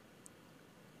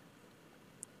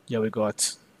 Here we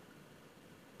got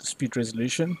dispute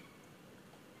resolution,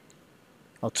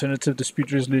 alternative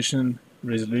dispute resolution,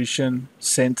 resolution,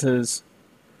 centers,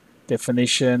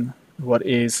 definition, what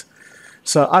is.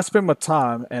 So I spend my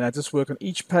time and I just work on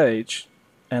each page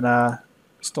and I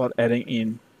start adding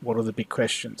in what are the big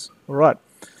questions. All right.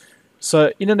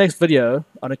 So in the next video,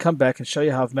 I'm going to come back and show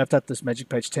you how I've mapped out this magic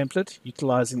page template,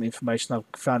 utilizing the information I've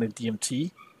found in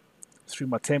DMT through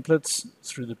my templates,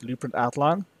 through the blueprint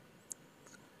outline.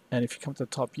 And if you come to the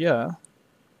top here,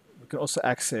 we can also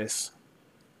access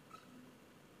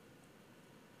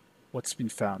what's been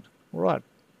found. All right.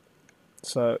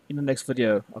 So in the next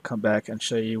video, I'll come back and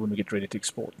show you when we get ready to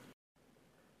export.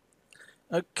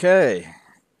 Okay.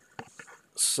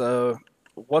 So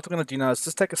what we're going to do now is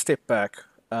just take a step back.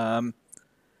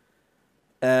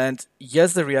 And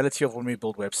here's the reality of when we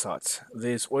build websites.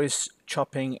 There's always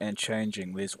chopping and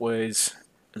changing. There's always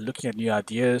looking at new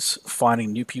ideas,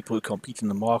 finding new people who compete in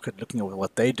the market, looking at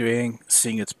what they're doing,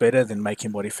 seeing it's better, then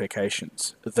making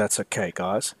modifications. That's okay,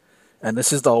 guys. And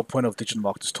this is the whole point of Digital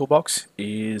Marketers Toolbox,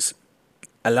 is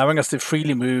allowing us to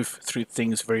freely move through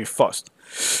things very fast.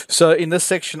 So in this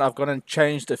section, I've gone and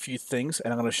changed a few things,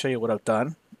 and I'm going to show you what I've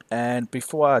done. And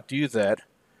before I do that,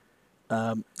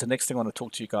 the next thing I want to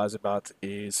talk to you guys about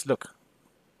is, look,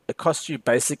 it costs you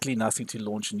basically nothing to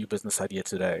launch a new business idea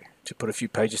today, to put a few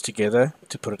pages together,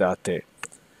 to put it out there.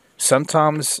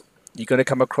 Sometimes you're going to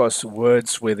come across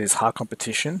words where there's high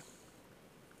competition,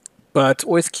 but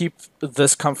always keep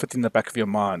this comfort in the back of your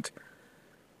mind.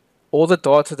 All the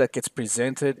data that gets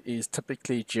presented is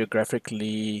typically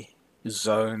geographically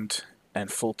zoned and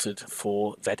filtered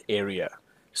for that area.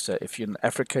 So if you're in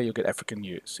Africa, you'll get African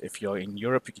news. If you're in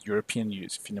Europe, you get European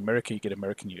news. If you're in America, you get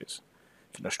American news.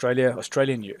 If you're in Australia,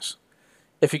 Australian news.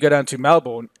 If you go down to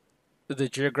Melbourne, the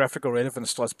geographical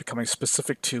relevance starts becoming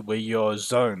specific to where you're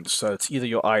zoned. So it's either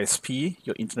your ISP,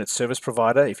 your internet service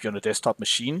provider, if you're on a desktop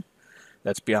machine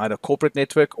that's behind a corporate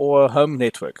network or a home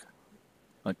network,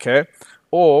 okay?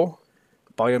 Or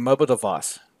by your mobile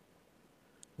device,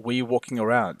 where you're walking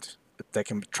around. They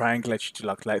can triangulate you to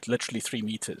like literally 3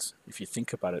 meters, if you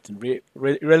think about it, in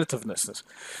relativeness.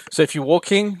 So if you're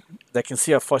walking, they can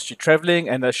see how fast you're traveling,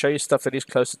 and they'll show you stuff that is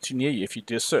closer to near you if you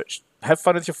do a search. Have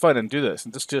fun with your phone and do this,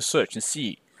 and just do a search and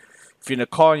see. If you're in a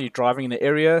car and you're driving in an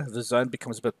area, the zone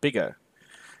becomes a bit bigger.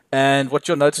 And what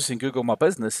you'll notice in Google My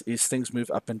Business is things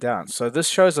move up and down. So this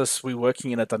shows us we're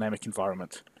working in a dynamic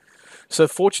environment. So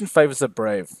fortune favors the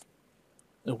brave.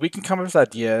 We can come up with an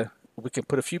idea. we can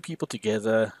put a few people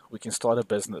together, we can start a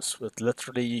business with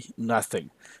literally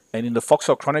nothing. And in the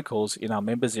Foxhole Chronicles, in our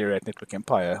members area at Network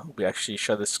Empire, we actually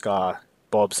show this guy,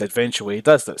 Bob's adventure, where he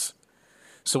does this.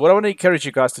 So what I want to encourage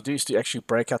you guys to do is to actually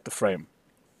break out the frame.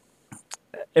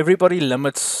 Everybody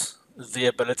limits the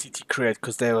ability to create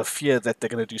because they have a fear that they're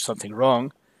going to do something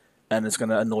wrong and it's going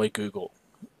to annoy Google.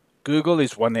 Google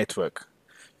is one network.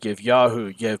 You have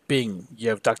Yahoo, you have Bing, you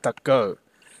have DuckDuckGo.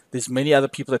 There's many other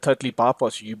people that totally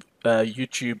bypass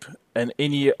YouTube and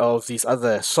any of these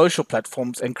other social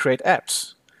platforms and create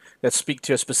apps that speak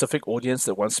to a specific audience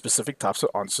that wants specific types of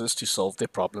answers to solve their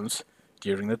problems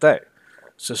during the day.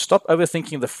 So stop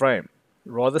overthinking the frame.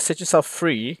 Rather set yourself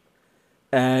free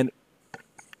and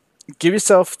give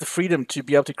yourself the freedom to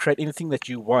be able to create anything that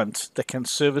you want that can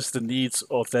service the needs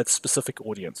of that specific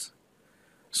audience.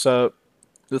 So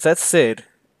with that said,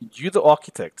 you're the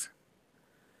architect.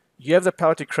 You have the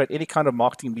power to create any kind of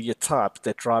marketing media type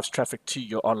that drives traffic to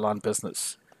your online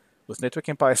business. With Network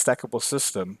Empire Stackable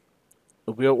System,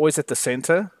 we are always at the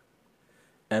center,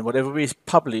 and whatever we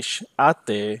publish out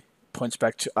there points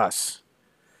back to us.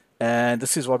 And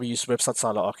this is why we use website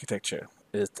silo architecture.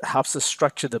 It helps us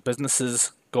structure the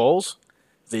business's goals,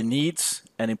 their needs,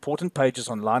 and important pages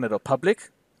online that are public.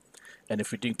 And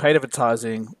if we're doing paid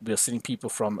advertising, we're sending people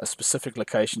from a specific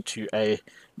location to a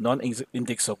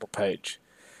non-indexable page.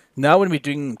 Now when we're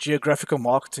doing geographical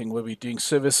marketing, where we're doing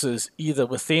services either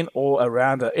within or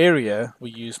around an area,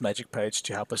 we use Magic Page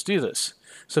to help us do this.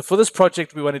 So for this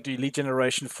project, we want to do lead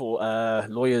generation for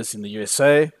lawyers in the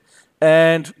USA,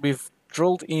 and we've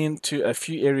drilled into a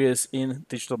few areas in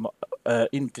digital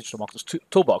marketers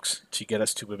toolbox to get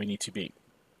us to where we need to be.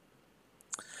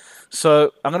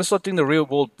 So I'm going to start doing the real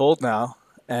world build now,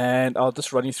 and I'll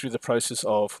just run you through the process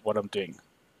of what I'm doing.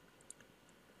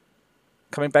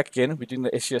 Coming back again, we're doing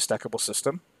the SEO stackable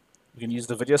system. We can use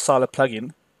the video silo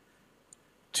plugin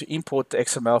to import the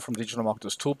XML from Digital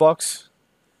Marketers Toolbox.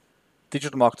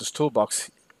 Digital Marketers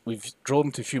Toolbox, we've drilled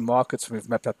into a few markets and we've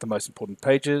mapped out the most important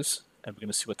pages, and we're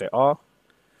going to see what they are.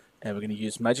 And we're going to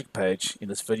use Magic Page in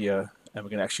this video, and we're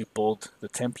going to actually build the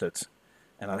template.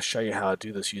 And I'll show you how I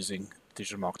do this using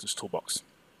Digital Marketers Toolbox.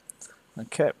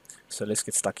 Okay, so let's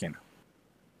get stuck in.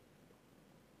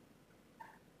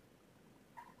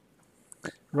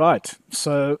 Right,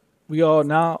 so we are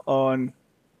now on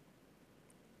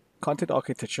content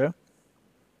architecture.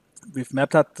 We've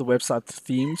mapped out the website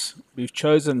themes. We've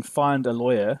chosen Find a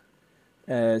Lawyer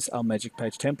as our Magic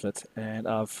Page template, and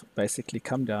I've basically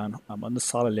come down. I'm on the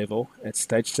silo level at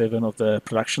stage 7 of the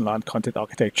production line content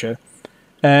architecture,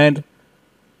 and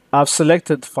I've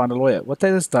selected Find a Lawyer. What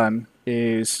that has done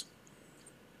is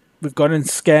we've gone and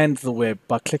scanned the web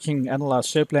by clicking Analyze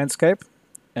SERP Landscape,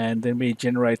 and then we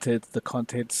generated the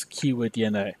content's keyword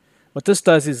DNA. What this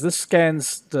does is this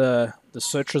scans the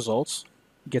search results,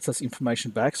 gets us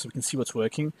information back so we can see what's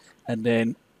working, and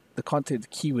then the content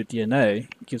keyword DNA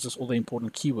gives us all the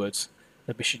important keywords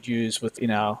that we should use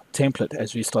within our template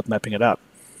as we start mapping it up.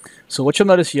 So what you'll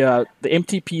notice here, the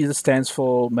MTP stands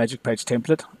for Magic Page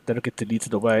Template. That'll get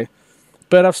deleted away.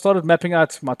 But I've started mapping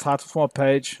out my title for my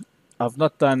page. I've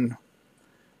not done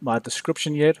my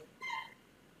description yet.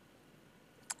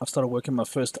 I've started working my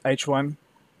first H1,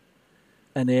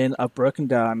 and then I've broken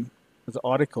down the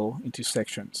article into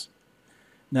sections.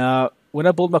 Now, when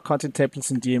I build my content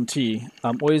templates in DMT,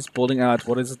 I'm always building out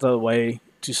what is the way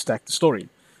to stack the story.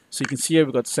 So you can see here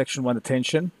we've got section 1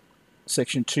 attention,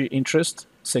 section 2 interest,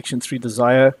 section 3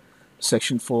 desire,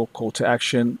 section 4 call to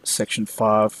action, section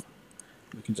 5,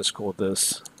 we can just call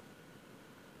this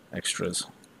extras,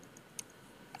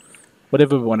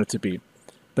 whatever we want it to be.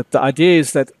 But the idea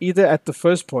is that either at the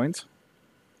first point,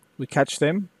 we catch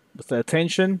them with the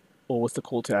attention or with the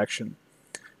call to action.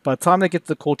 By the time they get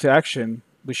the call to action,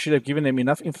 we should have given them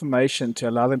enough information to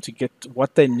allow them to get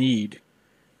what they need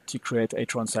to create a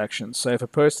transaction. So if a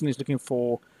person is looking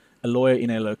for a lawyer in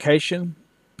a location,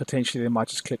 potentially they might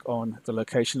just click on the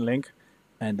location link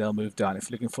and they'll move down. If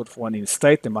they're looking for one in a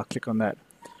state, they might click on that.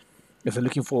 If they're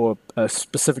looking for a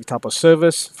specific type of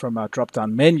service, from our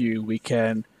drop-down menu, we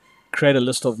can create a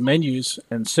list of menus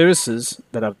and services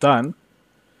that I've done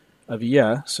over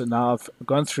here. So now I've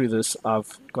gone through this,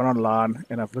 I've gone online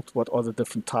and I've looked what are the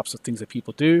different types of things that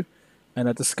people do, and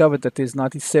I discovered that there's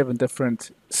 97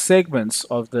 different segments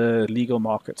of the legal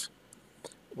market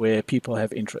where people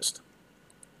have interest.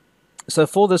 So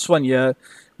for this one here,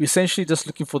 we're essentially just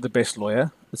looking for the best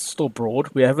lawyer. It's still broad,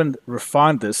 we haven't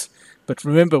refined this, but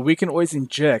remember, we can always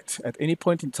inject at any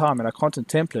point in time in our content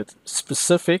template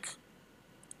specific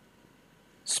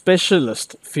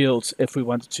specialist fields if we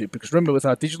wanted to, because remember, with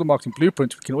our digital marketing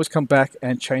blueprint, we can always come back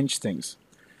and change things.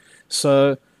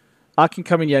 So I can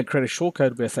come in here and create a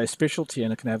shortcode with a specialty,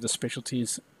 and I can have the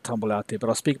specialties tumble out there. But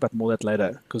I'll speak about more of that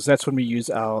later, because that's when we use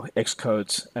our X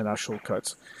codes and our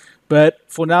shortcodes. But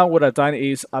for now, what I've done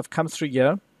is I've come through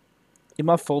here in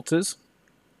my filters.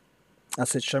 I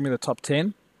said, show me the top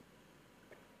 10.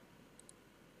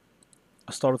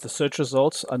 I start with the search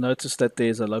results. I noticed that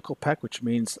there's a local pack, which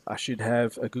means I should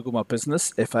have a Google My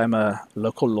Business if I'm a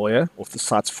local lawyer, or if the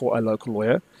site's for a local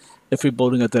lawyer. If we're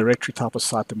building a directory type of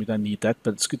site, then we don't need that,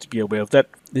 but it's good to be aware of that.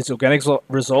 There's organic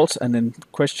results, and then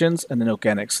questions, and then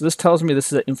organic. So this tells me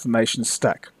this is an information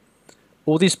stack.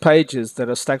 All these pages that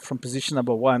are stacked from position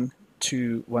number 1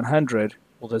 to 100,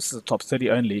 well, this is the top 30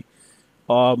 only,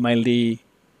 are mainly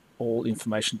all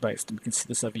information based. And we can see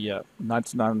this over here: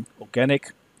 99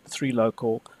 organic, 3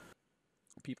 local,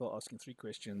 people asking 3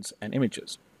 questions, and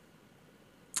images.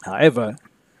 However,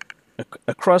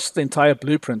 across the entire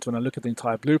blueprint, when I look at the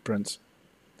entire blueprint,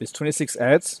 there's 26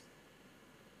 ads,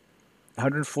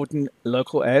 114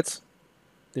 local ads,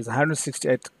 there's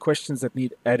 168 questions that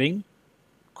need adding,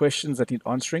 questions that need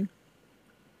answering,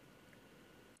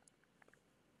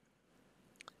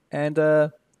 and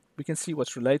we can see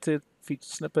what's related: featured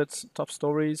snippets, top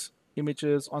stories,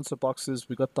 images, answer boxes.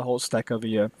 We got the whole stack over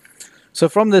here. So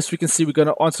from this, we can see we're going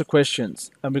to answer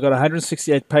questions, and we've got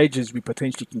 168 pages we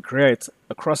potentially can create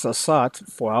across our site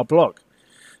for our blog.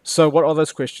 So what are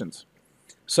those questions?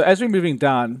 So as we're moving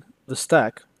down the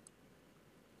stack,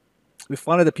 we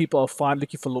find that people are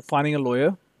looking for finding a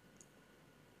lawyer,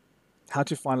 how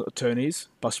to find attorneys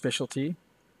by specialty,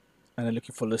 and they're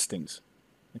looking for listings.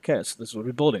 Okay, so this is what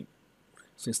we're building.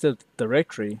 So instead of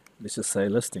directory, let's just say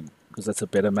listing, because that's a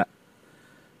better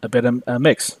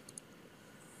mix.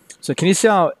 So can you see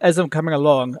how, as I'm coming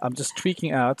along, I'm just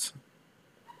tweaking out.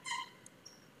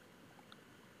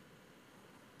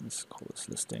 Let's call this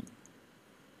listing.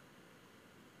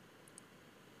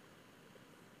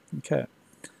 Okay.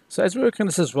 So as we work on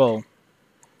this as well,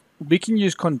 we can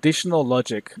use conditional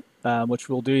logic, which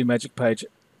we'll do in Magic Page,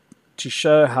 to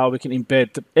show how we can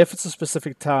embed, if it's a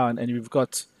specific town and we've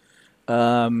got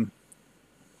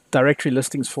directory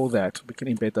listings for that, we can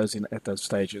embed those in at those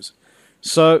stages.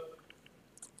 So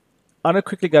I'm going to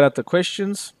quickly get out the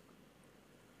questions.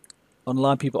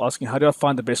 Online people asking, how do I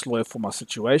find the best lawyer for my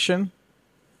situation?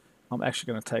 I'm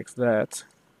actually going to take that.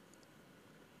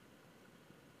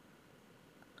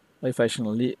 A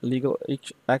facing legal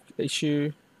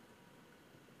issue.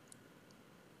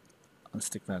 I'll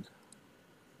stick that.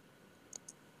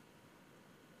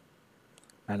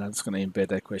 And I'm just going to embed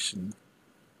that question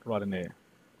right in there.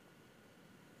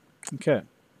 Okay.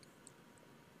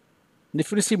 And if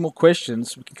we want to see more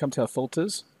questions, we can come to our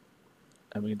filters,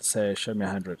 and we can say, show me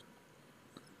 100.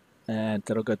 And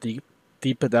that'll go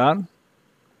deeper down,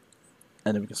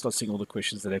 and then we can start seeing all the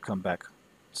questions that have come back.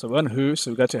 So we're on who,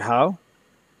 so we go to how.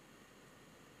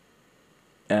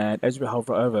 And as we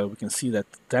hover over, we can see that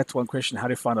that one question, how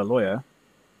to find a lawyer,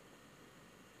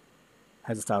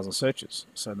 has 1,000 searches.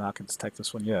 So now I can just take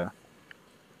this one here,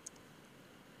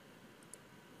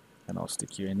 and I'll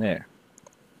stick you in there.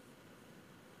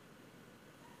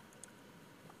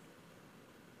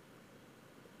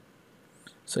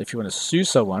 So if you want to sue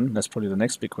someone, that's probably the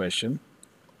next big question.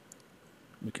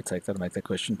 We could take that and make that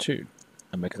question 2,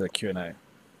 and make it a Q&A.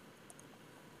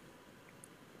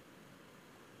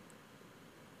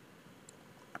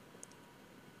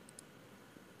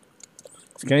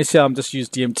 So can you see I'm just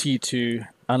used DMT to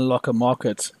unlock a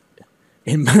market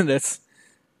in minutes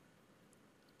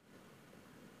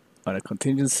on a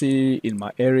contingency, in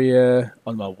my area,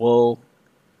 on my will,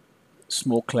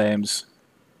 small claims,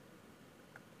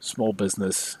 small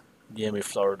business, near me,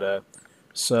 Florida.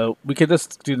 So we can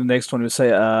just do the next one. We say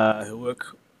who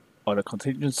work on a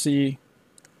contingency.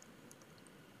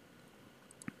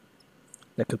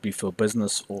 That could be for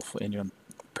business or for anyone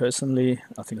personally.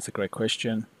 I think it's a great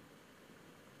question.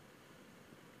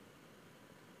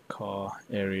 Car,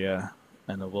 area,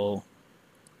 and a will.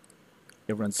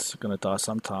 Everyone's going to die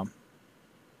sometime.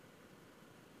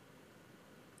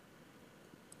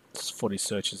 It's 40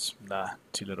 searches. Nah,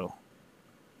 too little.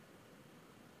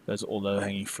 Those are all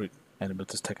low-hanging fruit, and we'll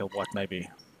just take a white maybe.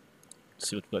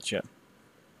 See what we've got here.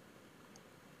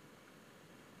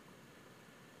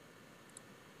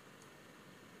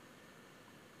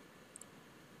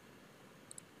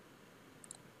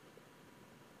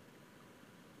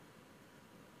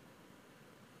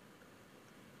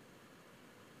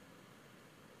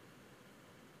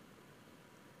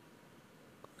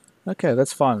 Okay,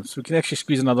 that's fine. So we can actually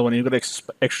squeeze another one. You've got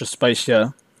extra space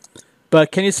here.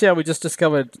 But can you see how we just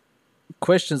discovered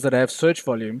questions that have search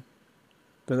volume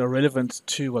that are relevant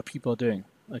to what people are doing?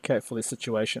 okay, for this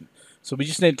situation. So we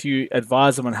just need to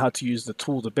advise them on how to use the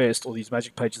tool the best, or these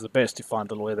magic pages the best, to find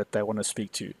the lawyer that they want to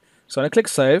speak to. So I'm going to click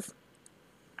save.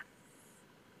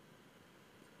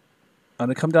 I'm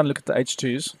going to come down and look at the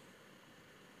H2s.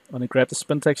 I'm going to grab the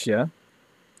spin text here.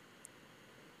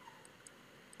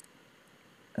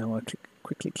 And I want to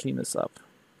quickly clean this up.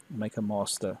 Make a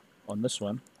master on this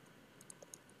one.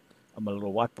 On my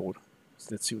little whiteboard. So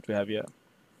let's see what we have here.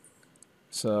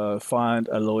 So find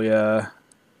a lawyer.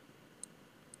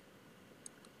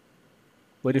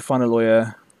 Where do you find a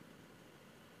lawyer?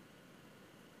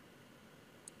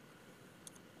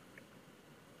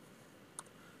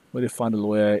 Where do you find a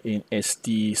lawyer in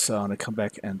SD? So I'm going to come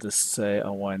back and just say I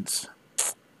want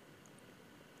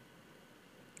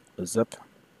a zip.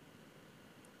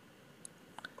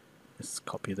 Let's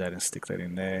copy that and stick that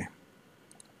in there.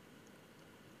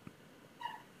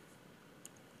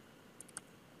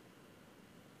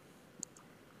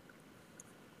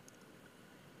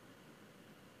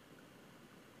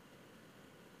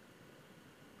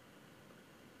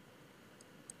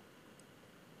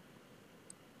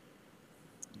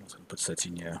 I'm just going to put that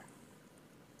in here.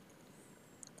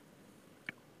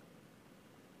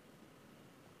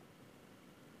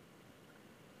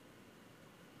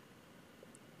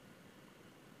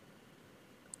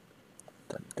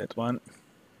 That one.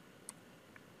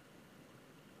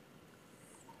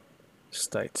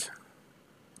 State.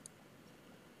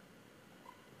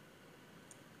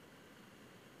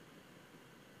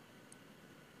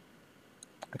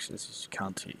 Actually, let's use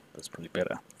county. That's probably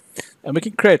better. And we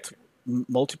can create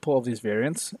multiple of these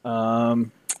variants.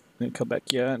 Then come back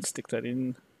here and stick that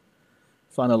in.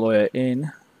 Find a lawyer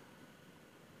in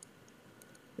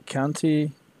the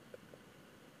county.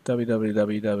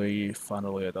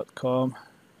 www.findalawyer.com.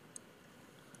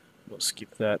 We'll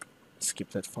skip that.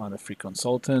 Find a free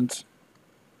consultant.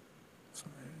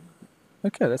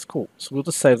 Okay, that's cool. So we'll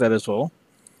just save that as well.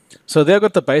 So there I've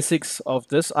got the basics of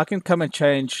this. I can come and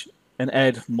change and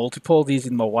add multiple of these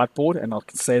in my whiteboard, and I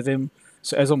can save them.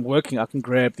 So as I'm working, I can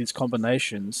grab these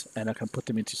combinations and I can put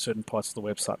them into certain parts of the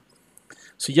website.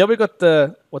 So here we got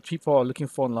the what people are looking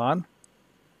for online.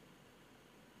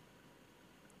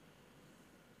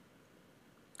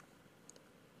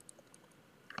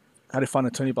 How to find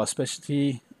an attorney by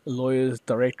specialty, lawyers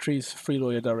directories, free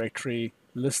lawyer directory,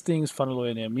 listings, find a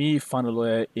lawyer near me, find a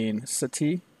lawyer in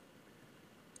city.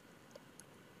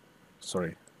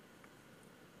 Sorry.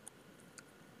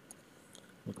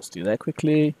 We'll just do that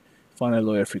quickly. Find a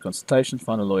lawyer free consultation,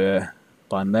 find a lawyer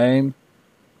by name,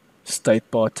 state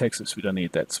bar Texas. We don't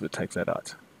need that, so we'll take that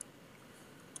out.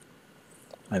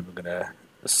 And we're going to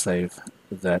save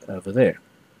that over there.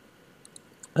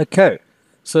 Okay.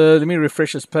 So let me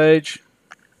refresh this page,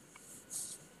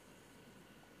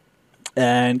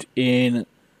 and in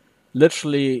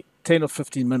literally 10 or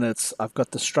 15 minutes, I've got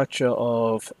the structure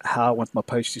of how I want my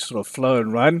page to sort of flow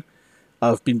and run.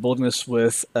 I've been building this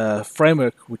with a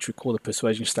framework, which we call the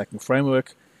persuasion stacking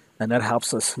framework, and that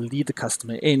helps us lead the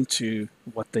customer into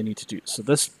what they need to do. So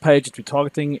this page that we're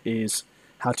targeting is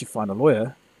how to find a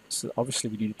lawyer. So obviously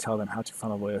we need to tell them how to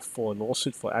find a lawyer for a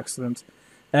lawsuit, for accident,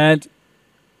 and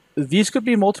these could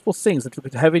be multiple things that we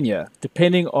could have in here,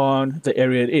 depending on the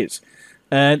area it is.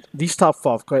 And these type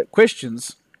of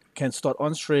questions can start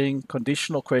answering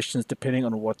conditional questions depending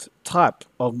on what type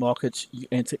of market you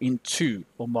enter into,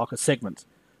 or market segment,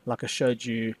 like I showed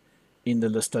you in the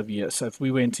list over here. So if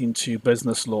we went into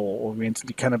business law, or we went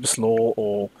into cannabis law,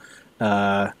 or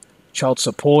child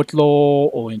support law,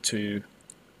 or into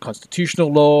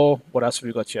constitutional law, what else have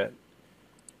we got here?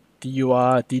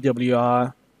 DUR,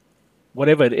 DWR,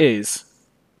 whatever it is,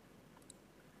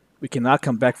 we can now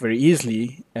come back very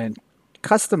easily and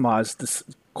customize this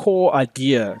core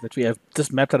idea that we have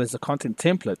just mapped out as a content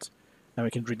template, and we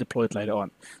can redeploy it later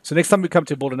on. So next time we come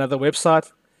to build another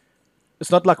website,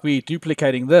 it's not like we're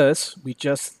duplicating this, we're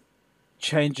just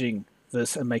changing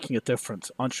this and making it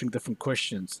different, answering different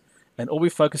questions. And all we're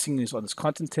focusing is on this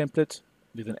content template.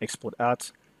 We then export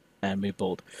out and we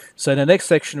build. So in the next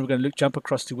section, we're going to jump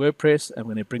across to WordPress, and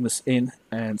we're going to bring this in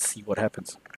and see what happens.